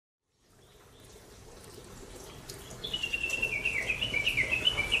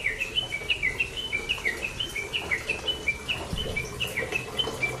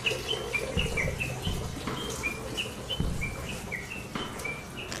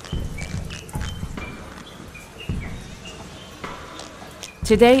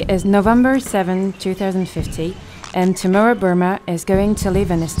Today is November 7, 2050, and tomorrow Burma is going to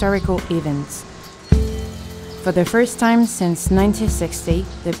live an historical event. For the first time since 1960,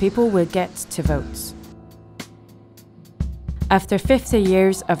 the people will get to vote. After 50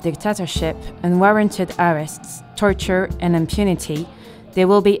 years of dictatorship, unwarranted arrests, torture and impunity, they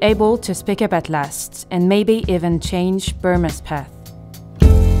will be able to speak up at last and maybe even change Burma's path.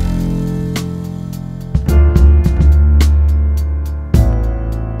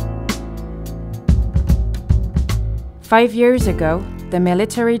 Five years ago, the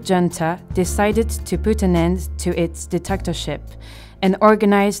military junta decided to put an end to its dictatorship and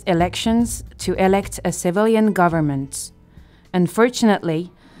organized elections to elect a civilian government.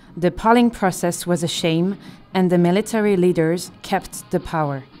 Unfortunately, the polling process was a shame and the military leaders kept the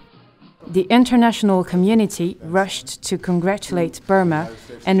power. The international community rushed to congratulate Burma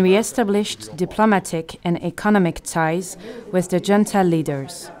and re-established diplomatic and economic ties with the junta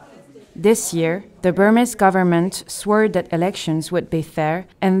leaders. This year, the Burmese government swore that elections would be fair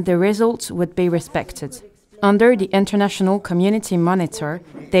and the results would be respected. Under the international community monitor,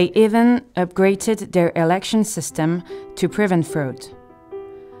 they even upgraded their election system to prevent fraud.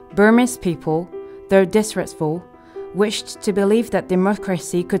 Burmese people, though distrustful, wished to believe that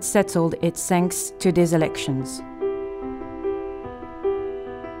democracy could settle it thanks to these elections.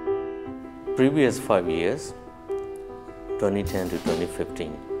 Previous 5 years, 2010 to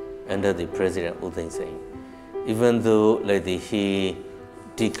 2015, under the President U Thein Sein, even though he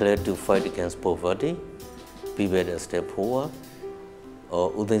declared to fight against poverty, people are still poor,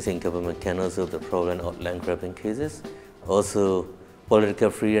 or U Thein Sein government cannot solve the problem of land grabbing cases. Also, political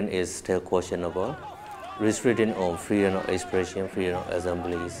freedom is still questionable, restricting on freedom of expression, freedom of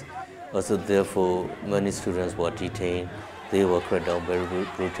assemblies. Also, therefore, many students were detained. They were cracked down very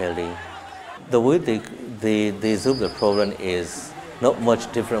brutally. The way they solve the problem is not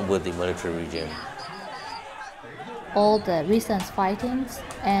much different with the military regime. All the recent fightings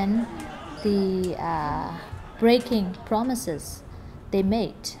and the breaking promises they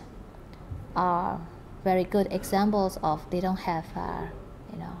made are very good examples of they don't have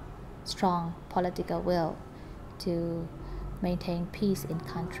strong political will to maintain peace in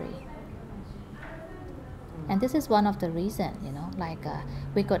country. And this is one of the reasons,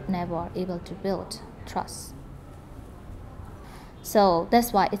 we could never able to build trust. So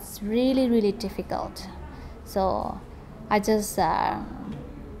that's why it's really, really difficult. So I just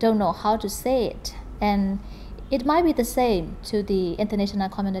don't know how to say it. And it might be the same to the international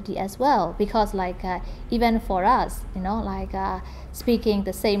community as well, because even for us, speaking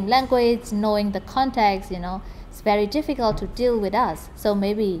the same language, knowing the context, it's very difficult to deal with us. So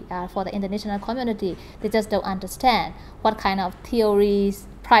maybe for the international community, they just don't understand what kind of theories,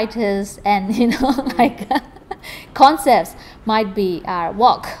 practice, and concepts might be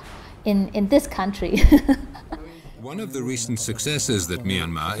work in this country. One of the recent successes that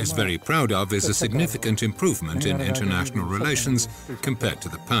Myanmar is very proud of is a significant improvement in international relations compared to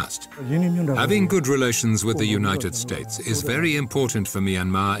the past. Having good relations with the United States is very important for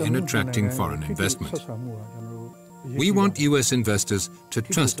Myanmar in attracting foreign investment. We want US investors to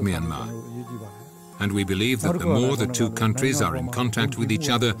trust Myanmar, and we believe that the more the two countries are in contact with each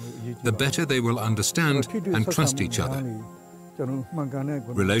other, the better they will understand and trust each other.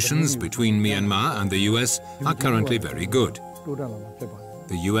 Relations between Myanmar and the US are currently very good.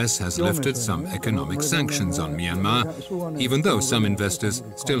 The US has lifted some economic sanctions on Myanmar, even though some investors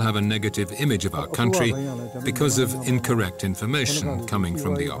still have a negative image of our country because of incorrect information coming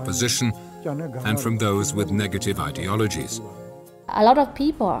from the opposition and from those with negative ideologies. A lot of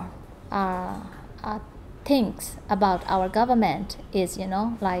people thinks about our government is,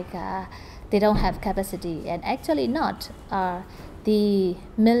 they don't have capacity, and actually not. The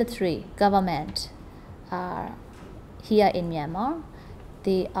military government here in Myanmar,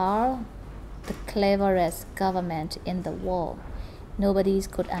 they are the cleverest government in the world. Nobody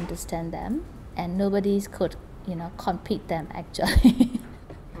could understand them, and nobody could, compete them actually.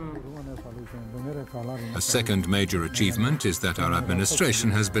 A second major achievement is that our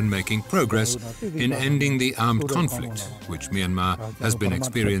administration has been making progress in ending the armed conflict, which Myanmar has been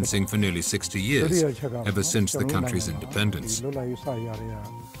experiencing for nearly 60 years, ever since the country's independence.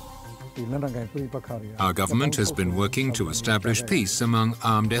 Our government has been working to establish peace among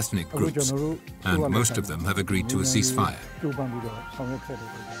armed ethnic groups, and most of them have agreed to a ceasefire.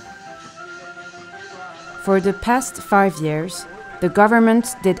 For the past 5 years, the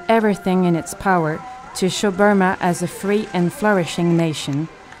government did everything in its power to show Burma as a free and flourishing nation,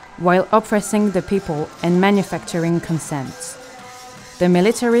 while oppressing the people and manufacturing consent. The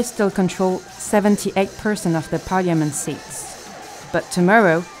military still control 78% of the parliament seats. but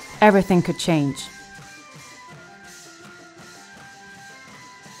tomorrow everything could change.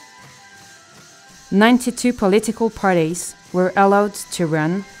 "92 political parties were allowed to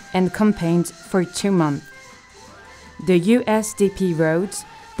run and campaigned for 2 months. The USDP rode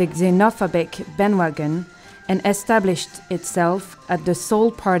the xenophobic bandwagon and established itself as the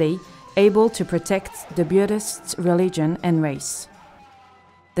sole party able to protect the Buddhist religion and race.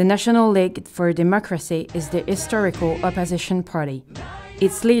 The National League for Democracy is the historical opposition party.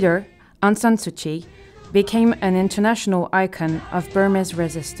 Its leader, Aung San Suu Kyi, became an international icon of Burmese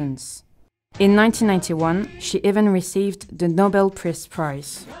resistance. In 1991, she even received the Nobel Peace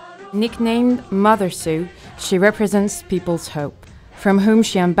Prize. Nicknamed Mother Sue, she represents people's hope, from whom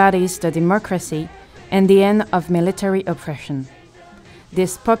she embodies the democracy and the end of military oppression.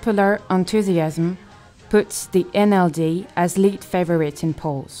 This popular enthusiasm puts the NLD as lead favorite in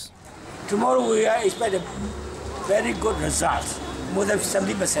polls. Tomorrow we expect a very good result, more than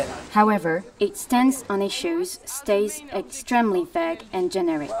 70%. However, its stance on issues stays extremely vague and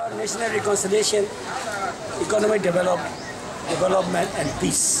generic. National reconciliation, economic development and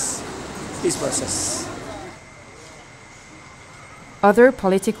peace process. Other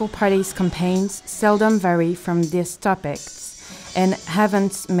political parties' campaigns seldom vary from these topics and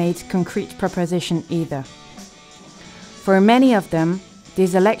haven't made concrete propositions either. For many of them,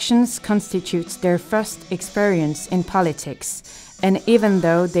 these elections constitute their first experience in politics, and even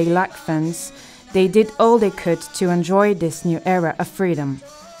though they lack funds, they did all they could to enjoy this new era of freedom.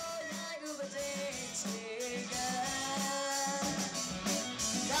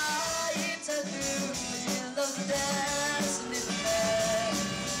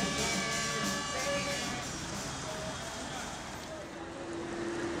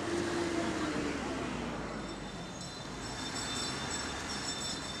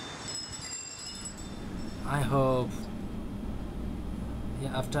 I hope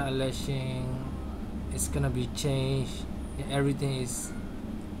after election it's gonna be changed. Everything is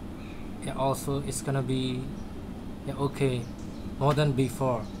also it's gonna be okay, more than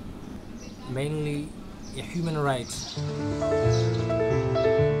before. Mainly human rights.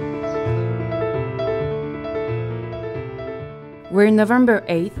 We're November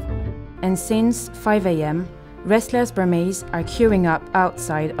 8th, and since 5 a.m., restless Burmese are queuing up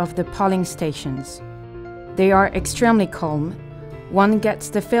outside of the polling stations. They are extremely calm. One gets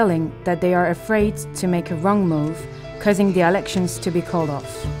the feeling that they are afraid to make a wrong move, causing the elections to be called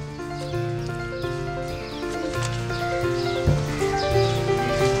off.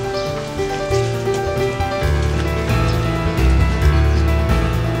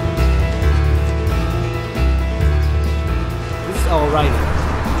 This is our right.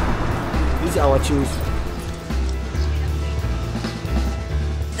 This is our choice.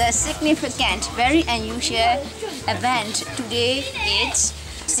 The significant, very unusual event today is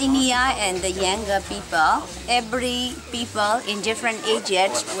senior and the younger people. Every people in different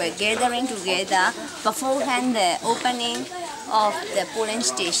ages were gathering together beforehand the opening of the polling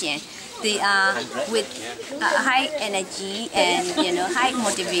station. They are with high energy and high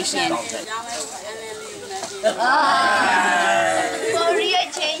motivation. For real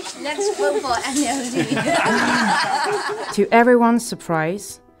change, let's vote for NLD. To everyone's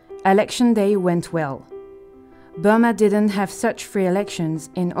surprise, Election Day went well. Burma didn't have such free elections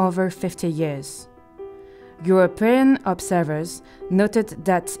in over 50 years. European observers noted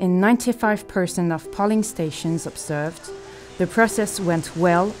that in 95% of polling stations observed, the process went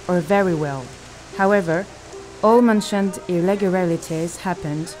well or very well. However, all mentioned irregularities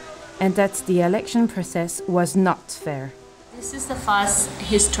happened, and that the election process was not fair. This is the first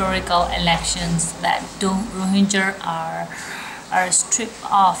historical elections that Rohingya are stripped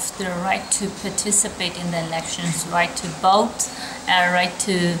of the right to participate in the elections, right to vote, and right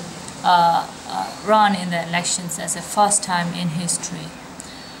to run in the elections as a first time in history.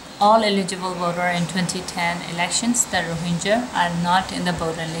 All eligible voters in 2010 elections, the Rohingya, are not in the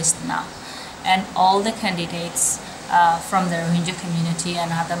voter list now. And all the candidates from the Rohingya community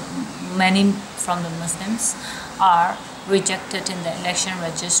and many from the Muslims are rejected in the election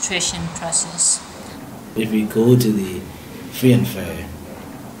registration process. If we go to the free and fair,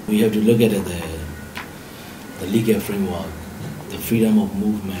 we have to look at the legal framework, the freedom of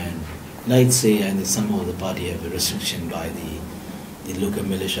movement. Let's say, and some of the party have a restriction by the local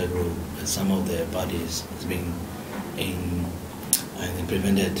militia group, and some of the parties has been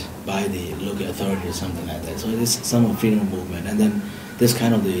implemented by the local authority or something like that. So there's some of freedom of movement, and then this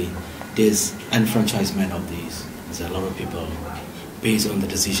kind of this enfranchisement of these. There's a lot of people based on the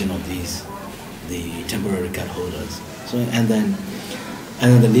decision of the temporary card holders. So and then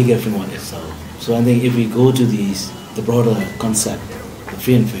the legal framework itself. So I think if we go to these the broader concept, the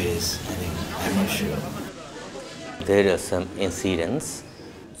free and fair is, I think, I'm not sure. There are some incidents.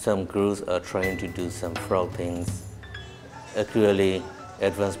 Some groups are trying to do some fraud things. Actually,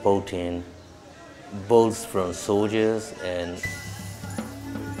 advanced voting, both from soldiers and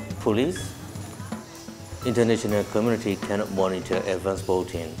police. International community cannot monitor advanced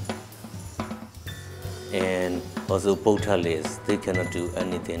voting. And also voter lists, they cannot do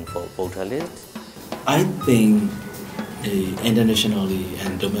anything for voter lists. I think internationally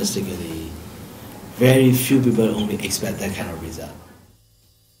and domestically, very few people only expect that kind of result.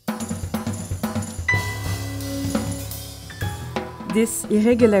 These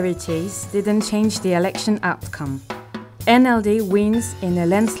irregularities didn't change the election outcome. NLD wins in a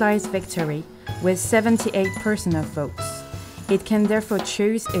landslide victory with 78% of votes. It can therefore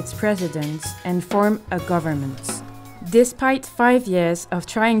choose its president and form a government. Despite 5 years of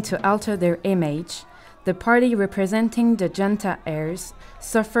trying to alter their image, the party representing the junta heirs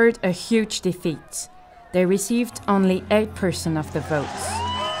suffered a huge defeat. They received only 8% of the votes.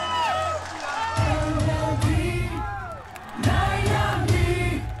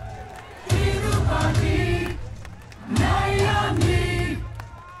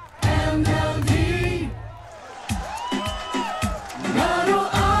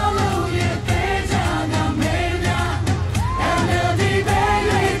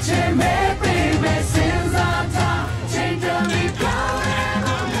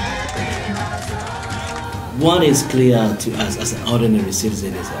 One is clear to us as an ordinary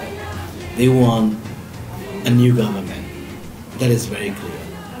citizen is that they want a new government. That is very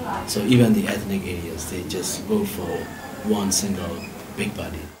clear. So even the ethnic areas, they just vote for one single big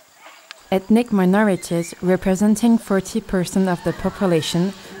party. Ethnic minorities representing 40% of the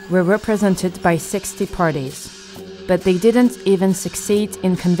population were represented by 60 parties. But they didn't even succeed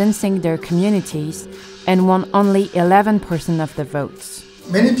in convincing their communities and won only 11% of the votes.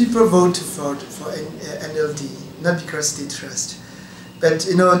 Many people vote for NLD, not because they trust, but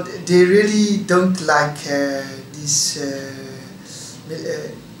they really don't like this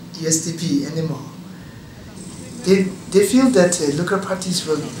USDP anymore. They feel that local parties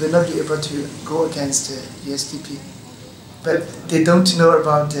will not be able to go against USDP, but they don't know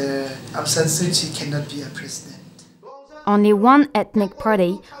about Aung San Suu Kyi cannot be a president. Only one ethnic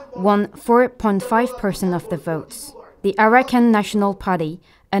party won 4.5% of the votes. The Arakan National Party,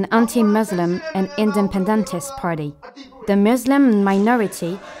 an anti-Muslim and independentist party. The Muslim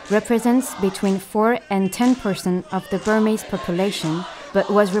minority represents between 4 and 10% of the Burmese population, but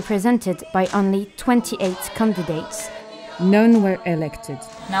was represented by only 28 candidates. None were elected.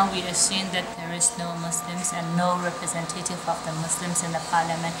 Now we assume that there is no Muslims and no representative of the Muslims in the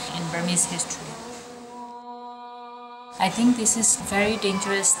parliament in Burmese history. I think this is a very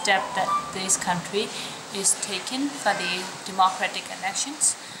dangerous step that this country is taken for the democratic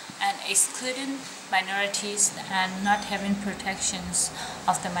elections and excluding minorities and not having protections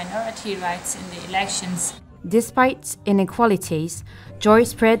of the minority rights in the elections. Despite inequalities, joy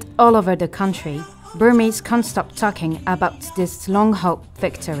spread all over the country. Burmese can't stop talking about this long-hoped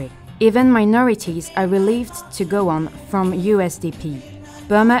victory. Even minorities are relieved to go on from USDP.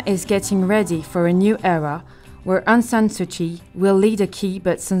 Burma is getting ready for a new era where Aung San Suu Kyi will lead a key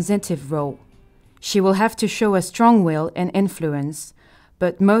but sensitive role. She will have to show a strong will and influence,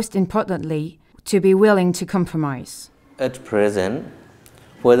 but most importantly, to be willing to compromise. At present,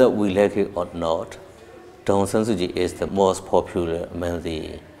 whether we like it or not, Aung San Suu Kyi is the most popular among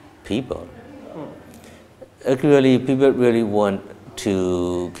the people. Actually, people really want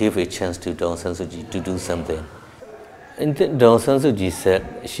to give a chance to Aung San Suu Kyi to do something. And Aung San Suu Kyi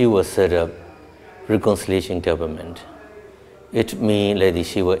said she will set up reconciliation government. It means that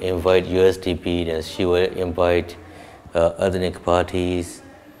she will invite USDP and she will invite ethnic parties.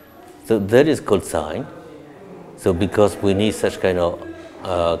 So that is good sign. So because we need such kind of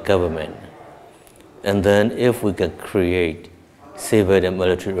government. And then if we can create civil and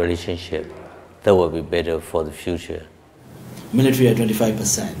military relationship, that will be better for the future. Military at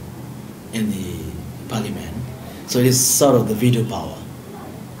 25% in the parliament. So it is sort of the veto power.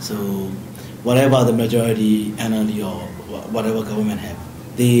 So whatever the majority NLD or whatever government have,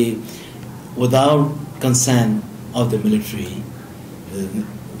 they, without consent of the military,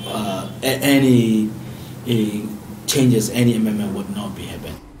 any changes, any amendment would not be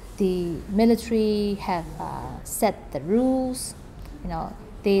happening. The military have set the rules.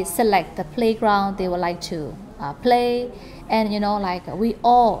 They select the playground they would like to play, and we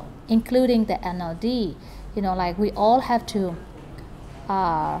all, including the NLD, we all have to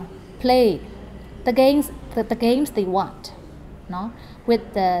play the games they want. no,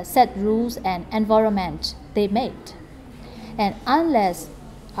 with the set rules and environment they made. And unless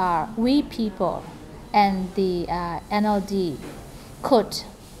we people and the NLD could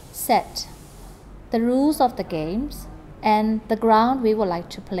set the rules of the games and the ground we would like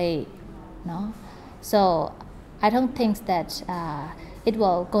to play, no? So I don't think that it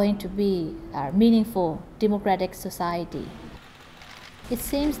will going to be a meaningful democratic society. It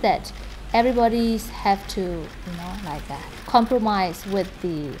seems that everybody have to, compromise with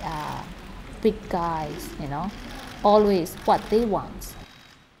the big guys, always what they want.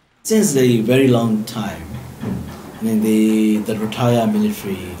 Since a very long time, the retired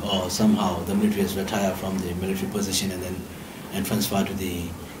military, or somehow the military has retired from the military position and transferred to the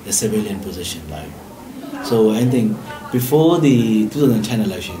civilian position. So I think before the 2010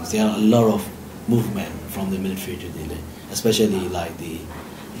 elections, there are a lot of movement from the military to the, especially like the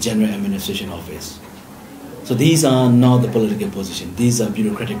General Administration Office. So these are not the political positions, these are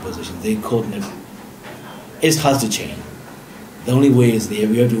bureaucratic positions. They coordinate. It has to change. The only way is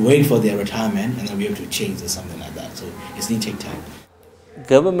we have to wait for their retirement and then we have to change or something like that. So it's need to take time.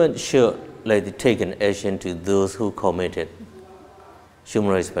 Government should take an action to those who committed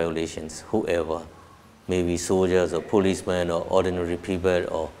human rights violations, whoever, maybe soldiers or policemen or ordinary people,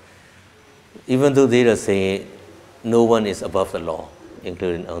 or even though they are saying no one is above the law,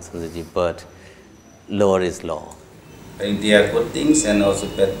 including Aung San Suu Kyi, but law is law. I think there are good things and also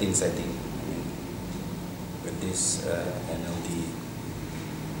bad things, I think, with this NLD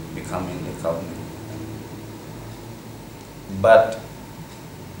becoming the government. But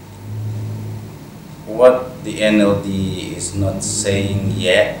what the NLD is not saying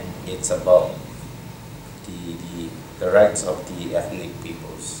yet, it's about the rights of the ethnic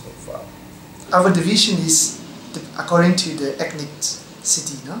peoples so far. Our division is according to the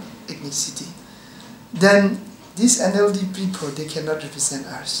ethnicity, no? Ethnicity. Then these NLD people, they cannot represent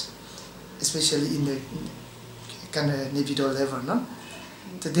us, especially in the kind of individual level, no?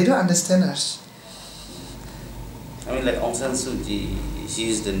 So they don't understand us. I mean, like Aung San Suu Kyi, she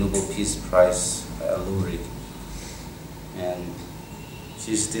is the Nobel Peace Prize laureate, and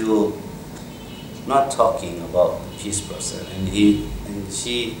she's still not talking about the peace process. And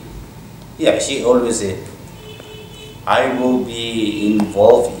she always said, I will be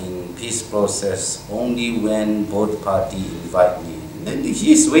involved in peace process only when both parties invite me. And then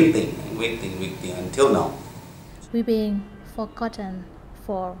she's waiting until now. We've been forgotten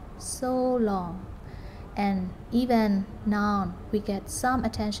for so long, and even now we get some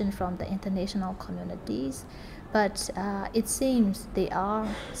attention from the international communities, but it seems they are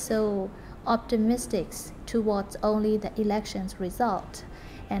so optimistic towards only the elections result,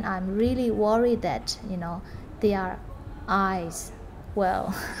 and I'm really worried that their eyes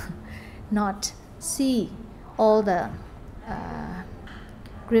will not see all the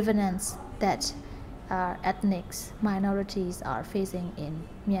grievances that ethnic minorities are facing in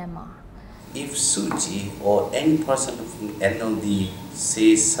Myanmar. If Suu Kyi or any person from NLD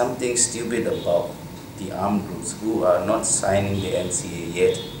says something stupid about the armed groups who are not signing the NCA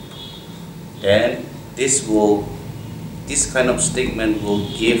yet, then this kind of statement will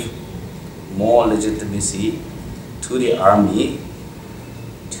give more legitimacy to the army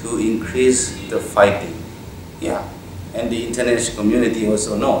to increase the fighting. Yeah, and the international community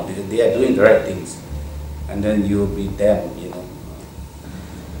also know they are doing the right things, and then you will be damned,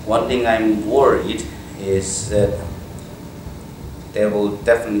 One thing I'm worried is that they will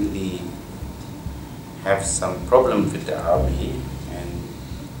definitely have some problem with the army, and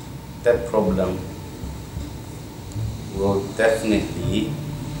that problem will definitely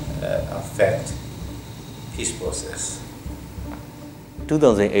affect peace process.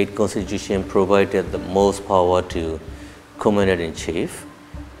 2008 Constitution provided the most power to Commander-in-Chief.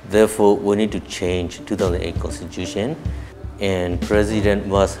 Therefore, we need to change 2008 Constitution, and President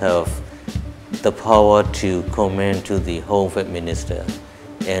must have the power to command to the Home Affairs Minister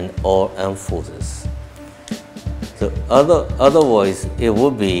and all armed forces. So otherwise, it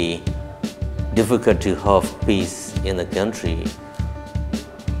would be difficult to have peace in the country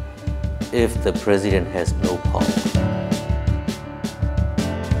if the president has no power.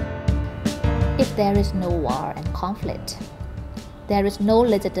 If there is no war and conflict, there is no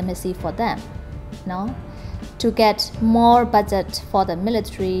legitimacy for them, no? To get more budget for the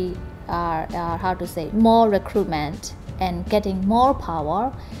military, more recruitment and getting more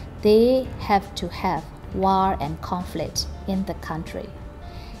power, they have to have war and conflict in the country.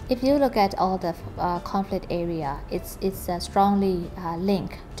 If you look at all the conflict area, it's strongly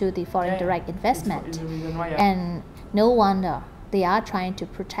linked to the foreign direct investment, and no wonder they are trying to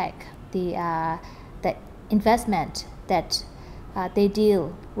protect the investment that they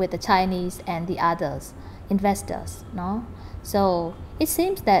deal with the Chinese and the others investors, no? So it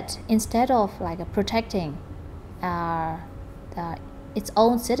seems that instead of like protecting its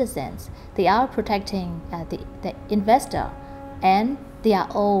own citizens, they are protecting the investor and their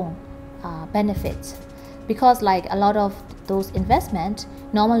own benefits, because like a lot of those investments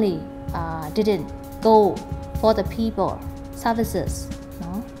normally didn't go for the people services,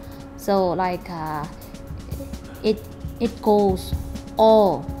 no? So like it goes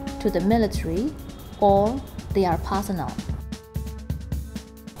all to the military or their personnel.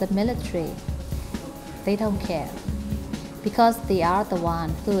 The military, they don't care, because they are the one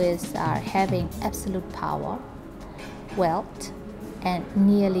who is having absolute power, wealth, and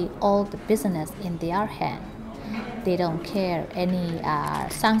nearly all the business in their hand. They don't care any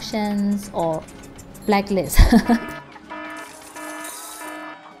sanctions or blacklist.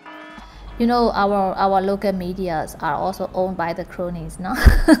 You know, our local medias are also owned by the cronies, no?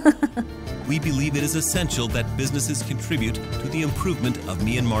 We believe it is essential that businesses contribute to the improvement of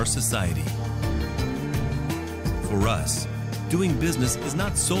Myanmar society. For us, doing business is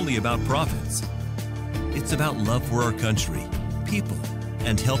not solely about profits. It's about love for our country, people,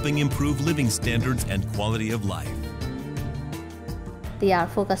 and helping improve living standards and quality of life. They are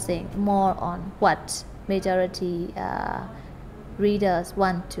focusing more on what majority readers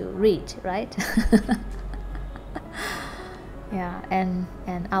want to read, right? Yeah, and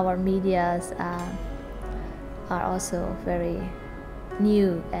our medias are also very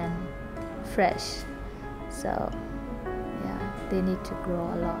new and fresh. So yeah, they need to grow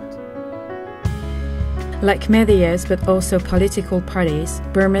a lot. Like medias, but also political parties,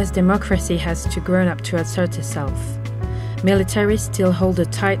 Burma's democracy has to grow up to assert itself. Military still hold a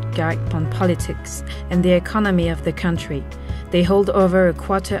tight grip on politics and the economy of the country. They hold over a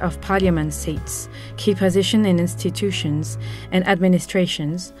quarter of parliament seats, key positions in institutions and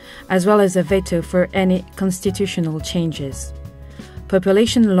administrations, as well as a veto for any constitutional changes.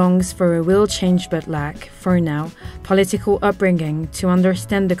 Population longs for a real change but lack, for now, political upbringing to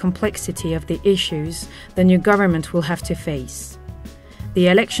understand the complexity of the issues the new government will have to face. The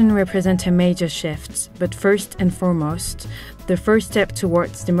election represents a major shift, but first and foremost, the first step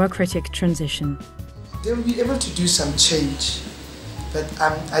towards democratic transition. They will be able to do some change, but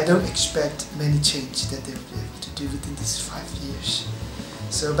I don't expect many change that they will be able to do within these 5 years.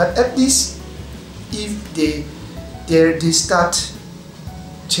 So, but at least if they start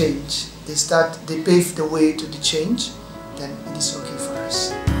change, they pave the way to the change, then it is okay